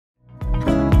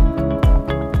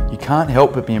can't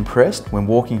help but be impressed when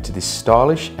walking to this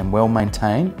stylish and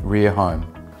well-maintained rear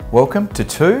home. Welcome to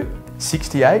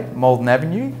 268 Moulden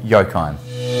Avenue, Yokine.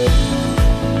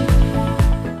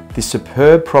 This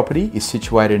superb property is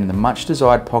situated in the much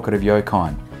desired pocket of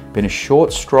Yokine, being a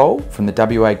short stroll from the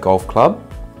WA Golf Club,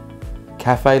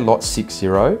 Café Lot 60,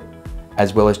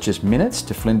 as well as just minutes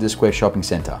to Flinders Square Shopping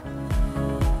Centre.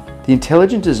 The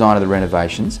intelligent design of the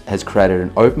renovations has created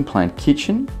an open plan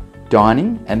kitchen,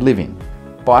 dining and living.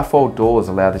 Bifold doors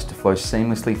allow this to flow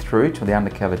seamlessly through to the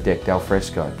undercover decked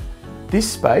alfresco.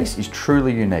 This space is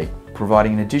truly unique,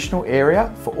 providing an additional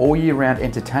area for all year round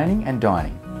entertaining and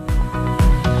dining.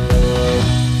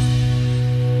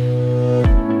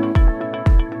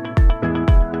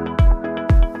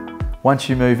 Once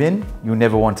you move in, you'll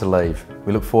never want to leave.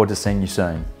 We look forward to seeing you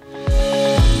soon.